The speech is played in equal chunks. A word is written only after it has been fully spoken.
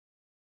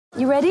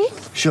You ready?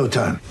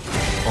 Showtime.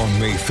 On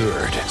May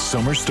 3rd,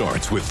 summer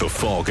starts with The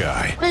Fall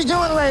Guy. Let's do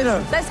it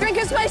later. Let's drink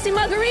a spicy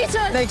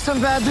margarita. Make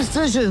some bad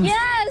decisions.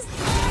 Yes!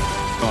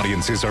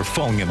 Audiences are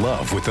falling in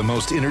love with the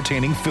most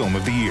entertaining film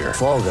of the year.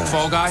 Fall Guy.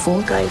 Fall Guy?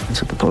 Fall Guy.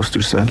 That's what the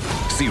poster said.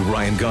 See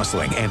Ryan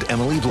Gosling and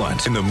Emily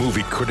Blunt in the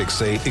movie critics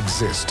say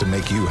exists to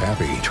make you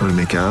happy. Trying to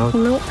make it out?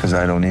 Nope. Because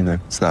I don't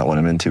either. It's not what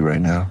I'm into right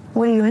now.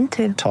 What are you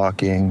into?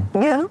 Talking.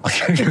 Yeah.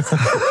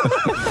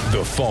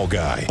 The Fall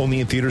Guy.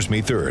 Only in theaters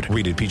May 3rd.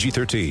 Rated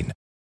PG-13.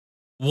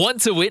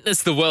 Want to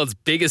witness the world's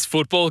biggest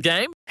football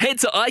game? Head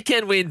to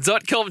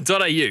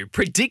iCanWin.com.au,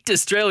 predict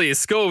Australia's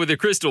score with a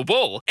crystal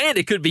ball, and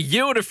it could be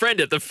you and a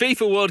friend at the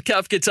FIFA World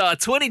Cup Qatar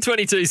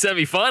 2022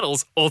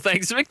 semi-finals, all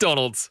thanks to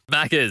McDonald's.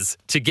 Maccas,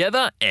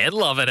 together and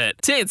loving it.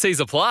 TNCs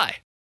apply.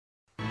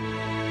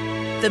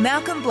 The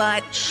Malcolm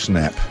Blight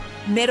Snap.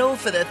 Medal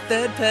for the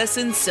third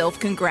person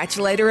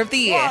self-congratulator of the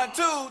year. 1,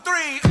 2,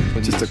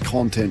 3. Just a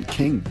content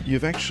king.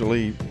 You've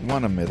actually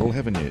won a medal,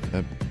 haven't you?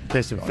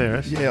 Best and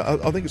fairest. Yeah,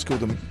 I think it's called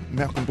the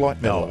Malcolm Blight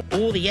medal.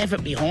 All the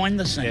effort behind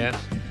the scenes. Yeah.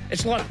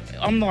 It's like,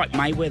 I'm like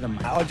Mayweather,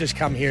 mate. I'll just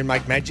come here and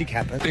make magic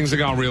happen. Things are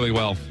going really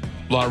well.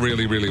 Like,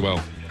 really, really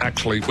well.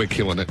 Actually, we're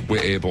killing it.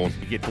 We're airborne.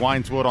 You get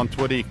Dwayne's Word on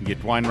Twitter. You can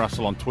get Dwayne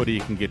Russell on Twitter.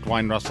 You can get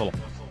Dwayne Russell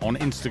on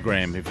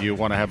Instagram if you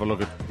want to have a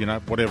look at,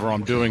 whatever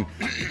I'm doing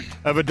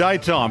over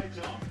daytime.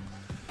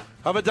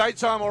 Over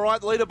daytime, all right.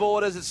 The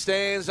leaderboard as it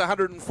stands,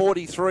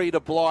 143 to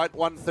Blight,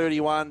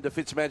 131 to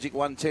Fitzmagic,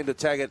 110 to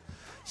Taggart,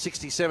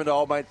 67 to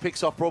Old Mate.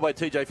 Picks off Broadway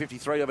TJ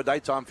 53, over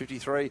daytime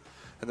 53,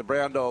 and the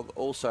Brown Dog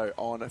also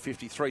on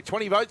 53.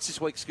 20 votes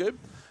this week, Scoob.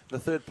 The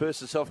third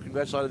person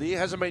self-congratulator of the year.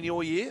 Hasn't been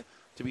your year,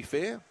 to be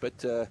fair, but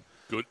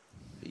Good.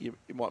 You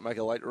might make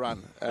a late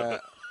run.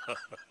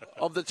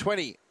 Of the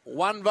 20,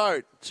 one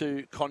vote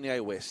to Kanye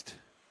West.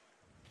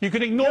 You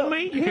can ignore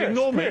me. You can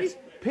ignore me.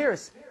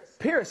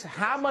 Pierce,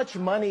 how much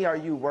money are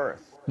you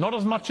worth? Not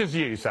as much as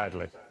you,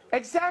 sadly.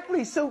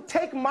 Exactly. So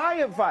take my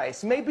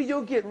advice. Maybe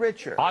you'll get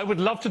richer. I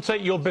would love to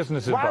take your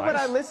business advice. Why would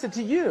I listen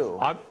to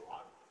you?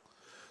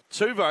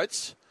 Two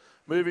votes,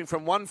 moving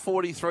from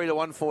 143 to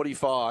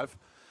 145.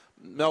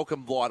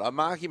 Malcolm Blight. I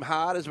mark him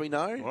hard, as we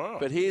know,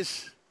 but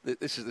this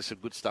is some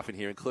good stuff in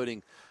here,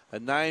 including a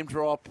name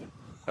drop,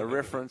 a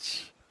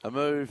reference, a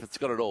move. It's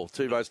got it all.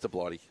 2 votes to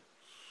Blighty.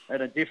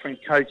 And a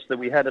different coach that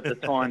we had at the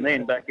time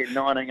then, back in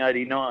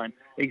 1989.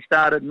 He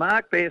started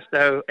Mark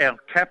Bairstow, our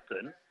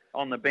captain,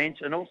 on the bench,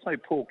 and also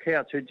Paul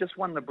Couch, who just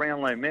won the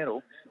Brownlow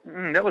medal.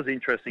 That was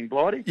interesting,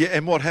 Blighty. Yeah,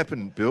 and what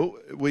happened, Bill?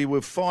 We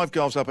were 5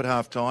 goals up at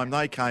half-time.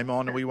 They came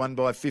on and we won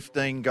by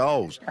 15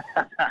 goals.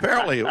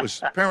 Apparently it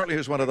was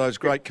one of those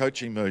great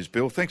coaching moves,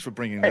 Bill. Thanks for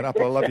bringing that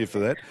up. I love you for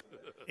that.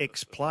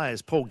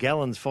 Ex-players. Paul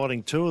Gallen's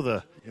fighting 2 of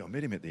the... Yeah, I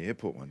met him at the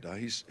airport one day.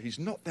 He's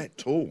not that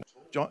tall.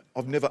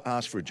 I've never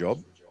asked for a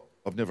job.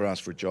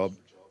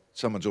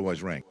 Someone's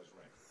always rang.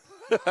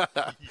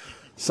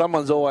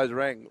 Someone's always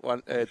rang.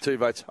 2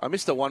 votes. I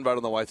missed a 1 vote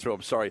on the way through.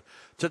 I'm sorry.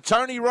 To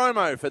Tony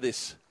Romo for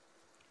this.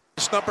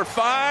 It's number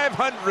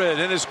 500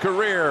 in his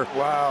career.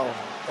 Wow.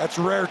 That's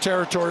rare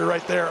territory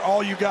right there.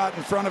 All you got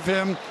in front of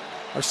him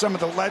are some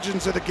of the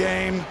legends of the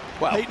game.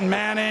 Well, Peyton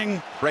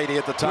Manning. Brady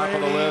at the top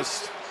of the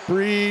list.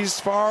 Breeze,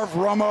 Favre,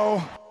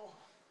 Romo.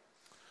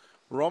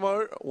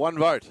 Romo, 1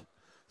 vote.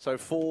 So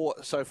 4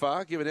 so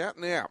far given out.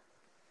 Now,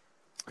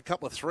 a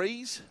couple of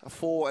 3s, a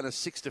 4 and a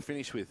 6 to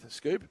finish with,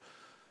 Scoop.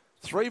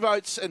 3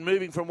 votes and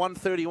moving from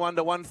 131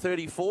 to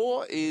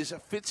 134 is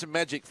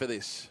Fitzmagic for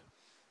this.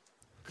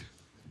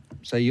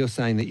 So you're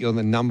saying that you're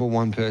the number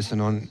 1 person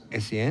on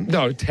SEN?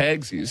 No,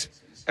 Tags is,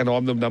 and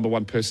I'm the number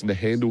 1 person to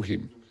handle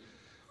him.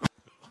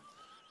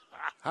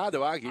 Hard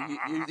to argue.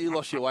 You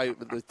lost your way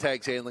with the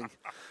Tags handling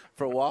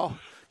for a while.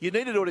 You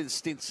need to do it in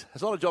stints.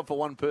 It's not a job for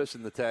one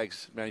person, the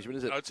Tags management,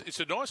 is it? No, it's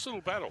a nice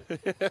little battle.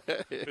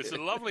 It's a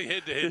lovely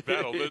head-to-head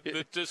battle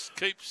that just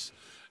keeps.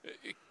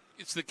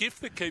 It's the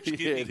gift that keeps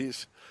giving. Yeah, it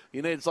is.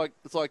 You need. It's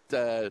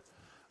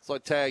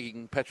like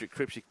tagging Patrick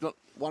Cripps. Not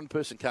one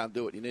person can't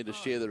do it. You need to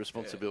share the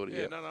responsibility.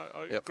 Yeah, no,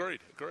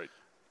 agreed.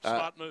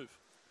 Smart move.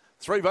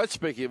 3 votes,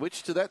 speaking of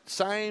which, to that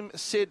same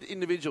said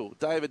individual,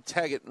 David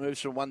Taggart, moves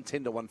from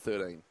 110 to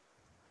 113.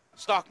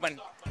 Stockman.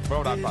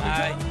 Well done,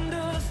 buddy.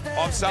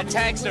 The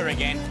Tagster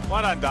again.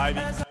 Well done, Davey.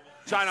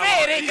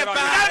 Fair dinkum,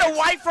 get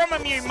away from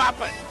him, you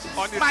muppet.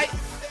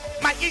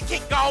 Mate, you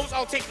kick goals,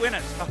 I'll kick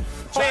winners.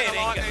 Fair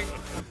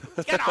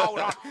dinkum. Get a hold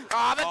on.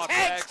 Oh, the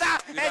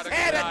Tagster has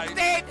had a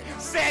dead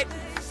set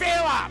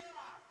fill up.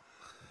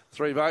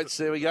 3 votes,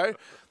 there we go.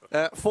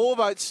 4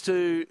 votes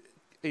to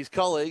his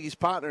colleague, his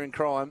partner in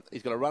crime.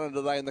 He's got a run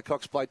today in the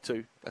Cox Plate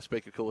too. I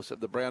speak, of course, of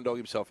the Brown Dog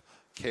himself,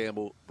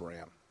 Campbell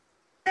Brown.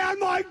 Oh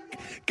my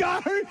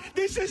God,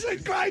 this is a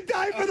great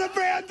day for the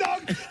Brown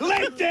Dog.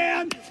 Let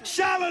down,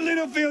 Charlotte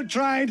Littlefield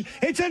trained.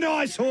 It's a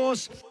nice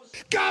horse.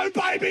 Go,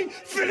 baby,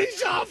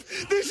 finish off.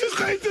 This has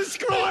been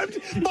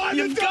described by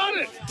the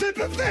dog to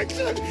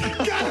perfection.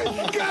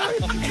 Go.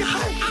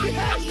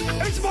 Yes,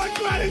 it's my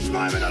greatest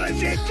moment on a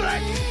jet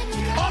track.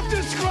 I've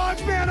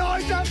described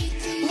Mount Isa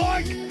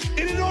like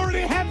it had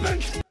already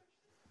happened.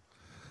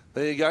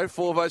 There you go.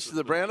 4 votes to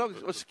the Brown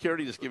Dogs. What's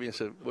security just giving us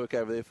a work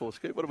over there for,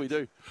 Scoop? What do we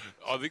do?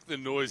 I think the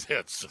noise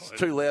outside. It's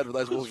too loud for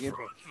those walking in.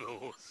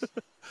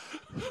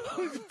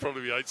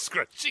 Probably be 8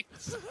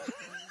 scratchings.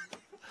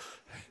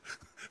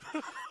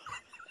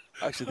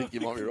 I actually think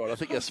you might be right. I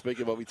think our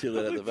speaker might be too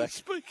loud at the back.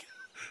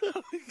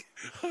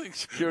 I think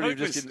Security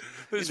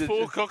there's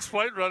 4 Cox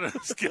Plate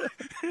runners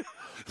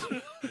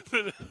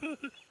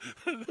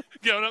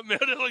going up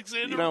Mount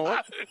Alexander. You know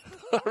what?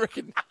 I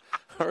reckon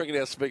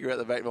our speaker at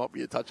the back might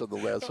be a touch on the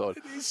loud side.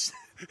 It is.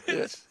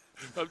 Yes.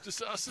 I've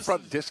just asked us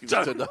Front desk is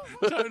tone turned up.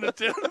 it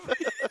down a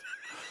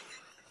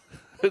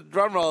bit.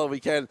 Drum roll if we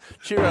can.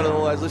 Cheer out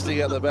all those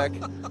listening out the back.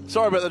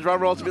 Sorry about the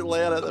drum roll. It's a bit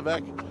loud at the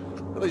back.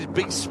 All these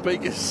big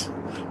speakers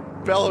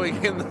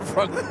bellowing in the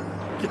front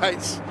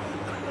gates.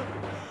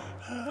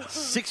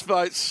 6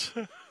 votes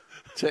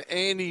to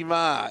Andy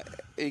Marr.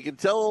 He can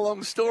tell a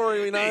long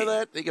story, we know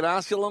that. He can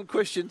ask you a long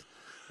question,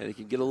 and he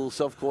can get a little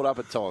self-caught up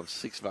at times.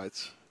 6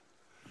 votes.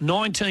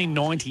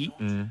 1990,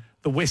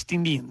 the West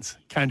Indians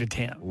came to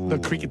town, the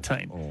cricket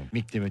team.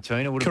 Mick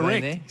DiMartino would have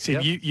been there. Correct.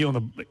 Said, you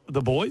and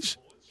the boys,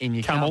 In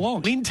you come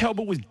along. Lynn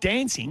Talbot was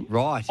dancing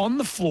on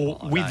the floor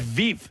with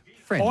Viv.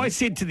 Friendly. I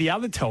said to the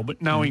other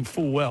Talbot, knowing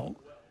full well,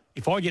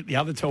 if I get the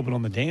other Talbot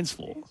on the dance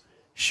floor,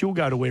 she'll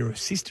go to where her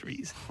sister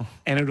is,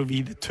 and it'll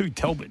be the 2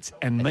 Talbots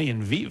and me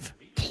and Viv.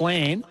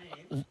 Plan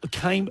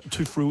came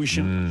to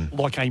fruition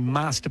like a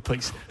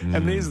masterpiece.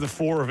 And there's the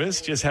 4 of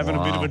us just having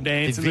a bit of a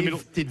dance in the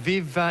middle. Did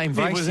Viv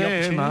embrace was the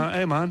there, opportunity?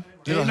 hey, man.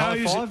 Little Yeah, high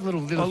he was- five,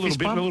 little fist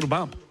bump? bit, little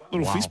bump,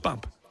 little Wow. fist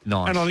bump.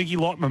 Nice. And I think he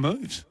liked my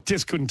moves.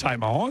 Just couldn't take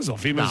my eyes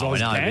off him as I No,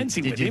 was I know, but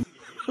dancing did with you- him.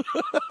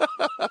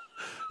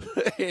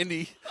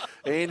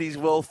 Andy's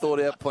well thought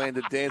out plan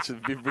to dance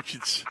with Viv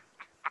Richards.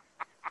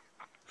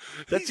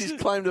 That's his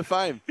claim to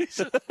fame.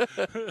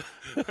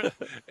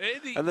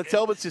 Andy, And the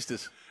Talbot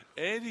sisters.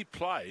 Andy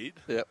played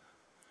Yep.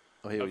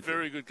 a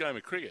very good game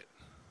of cricket.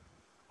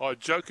 I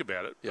joke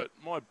about it, but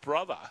my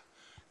brother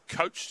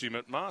coached him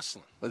at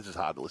Marsland. This is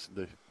hard to listen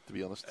to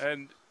be honest.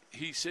 And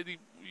he said he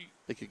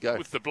could go.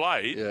 with the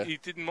blade. Yeah. He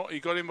didn't. He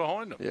got in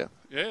behind him. Yeah.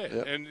 Yeah.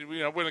 Yep.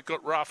 And when it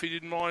got rough, he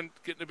didn't mind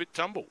getting a bit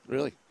tumbled.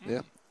 Really?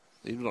 Yeah.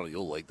 Even not in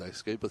your league, though,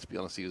 Scoop. Let's be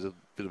honest. He was a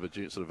bit of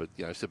a sort of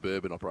a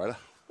suburban operator.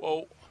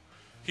 Well,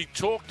 he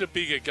talked a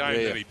bigger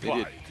game than he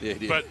played. He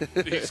did. But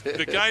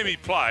the game he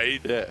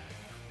played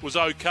was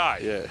okay.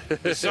 Yeah.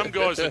 There's some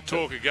guys that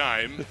talk a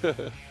game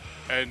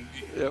and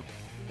just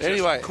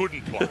Anyway.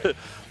 couldn't play.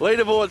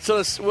 Leaderboard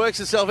sort of works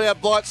itself out.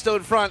 Blight's still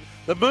in front.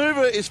 The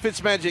mover is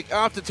Fitzmagic.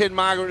 After 10,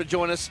 Margaret to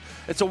join us.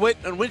 It's a wet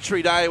and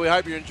wintry day. We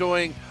hope you're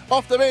enjoying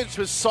Off the Bench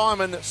with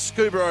Simon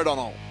Scuba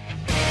O'Donnell.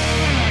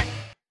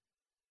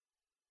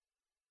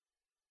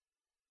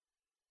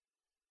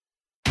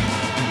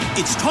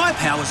 It's Tyre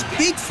Power's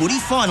Big Footy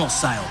Final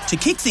Sale. To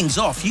kick things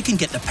off, you can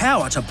get the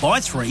power to buy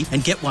 3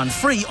 and get 1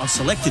 free on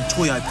selected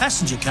Toyo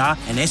passenger car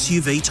and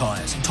SUV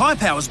tyres. Tyre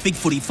Power's Big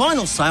Footy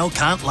Final Sale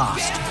can't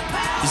last.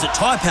 Visit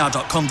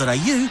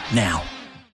tyrepower.com.au now.